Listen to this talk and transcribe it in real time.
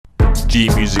G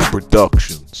Music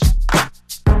Productions.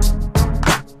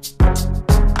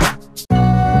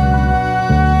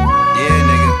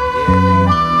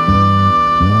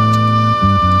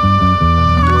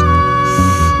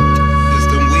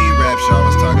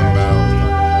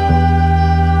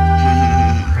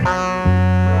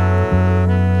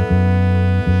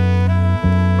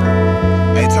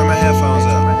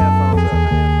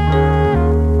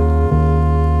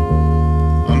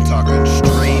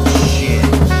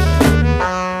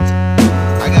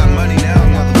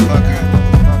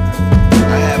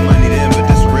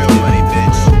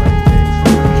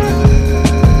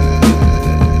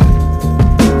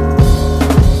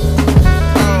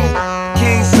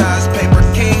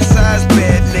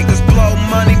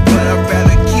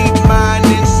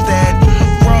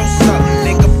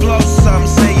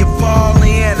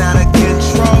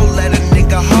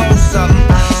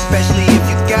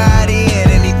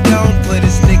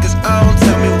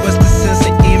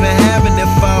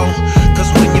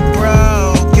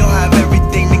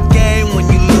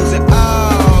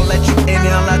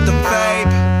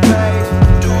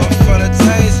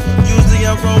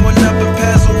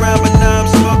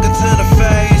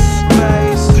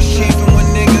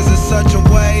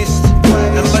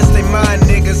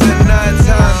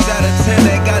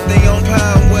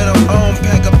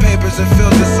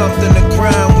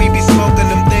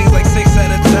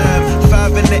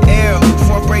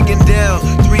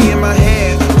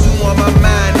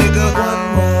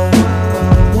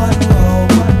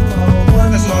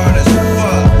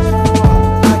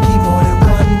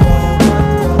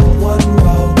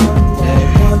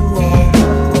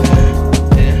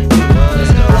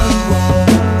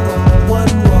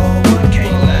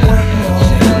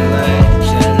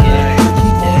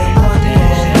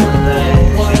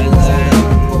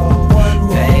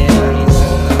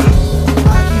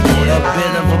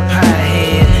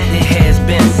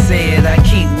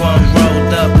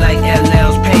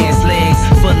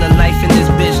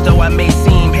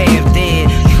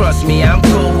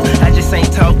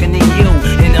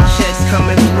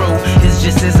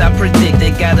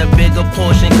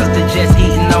 Portion, cause the jet's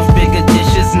eating off bigger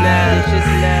dishes now.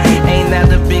 Ain't not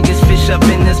the biggest fish up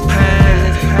in this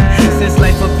pond. Since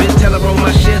life a bitch, tell her roll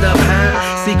my shit up,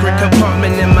 huh? Secret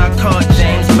compartment in my car,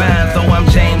 James Bond. Though I'm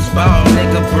James Bond,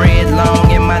 nigga bread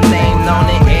long and my name on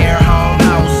it. Air home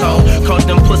household. Caught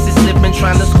them pussies slipping,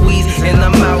 trying to squeeze in the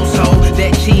mouse hole.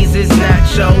 That cheese is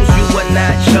nachos, you were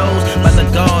not chose by the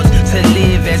gods to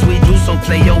live as we do. So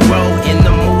play your role in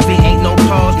the movie. Ain't no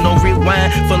pause, no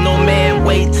rewind for no man.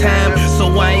 Wait time, so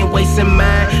I ain't wasting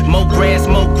mine. More grass,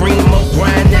 more green, more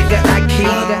grind, nigga. I keep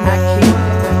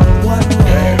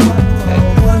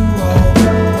one roll.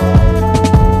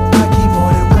 I keep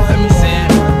more than one. Let me see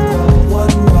it.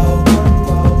 One roll.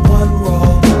 One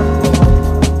roll.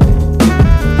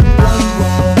 One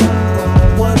roll.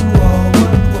 One roll.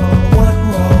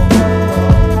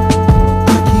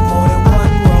 I keep more than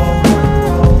one roll.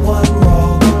 One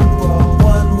roll.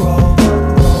 One roll.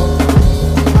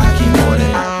 I keep more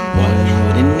than one.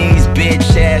 And these bitch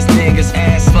ass niggas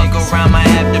fuck around, might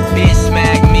have the bitch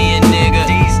smack me a nigga.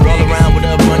 Roll around with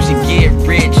a bunch of get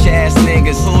rich ass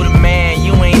niggas. Who the man?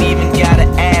 You ain't even gotta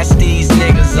ask these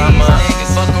niggas. I'ma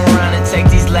fuck around and take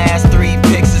these last 3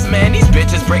 pictures. Man, these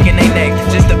bitches breaking their neck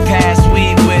just to pass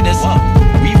weed with us.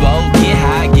 We roll, get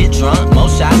high, get drunk, more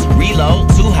shots, reload.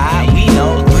 Too high, we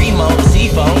know, 3 more,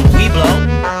 C4, we blow.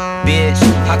 Bitch,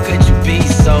 how could you be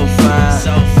so fine?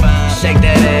 Shake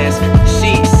that ass,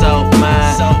 she so mine.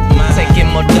 Taking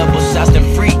more double shots than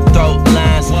free throw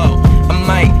lines. I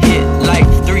might hit like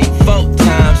 3-4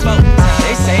 times.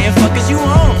 They saying fuck is you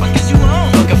on?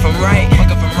 Fucking from right.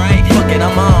 Fucking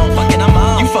I'm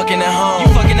on. You fucking at home.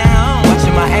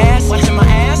 Watching my ass.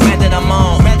 Mad that I'm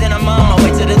on. On my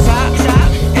way to the top.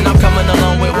 And I'm coming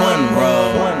along with one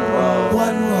roll.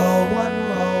 One roll.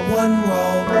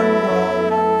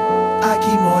 I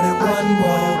keep more than one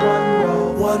roll.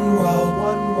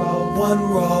 One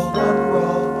roll.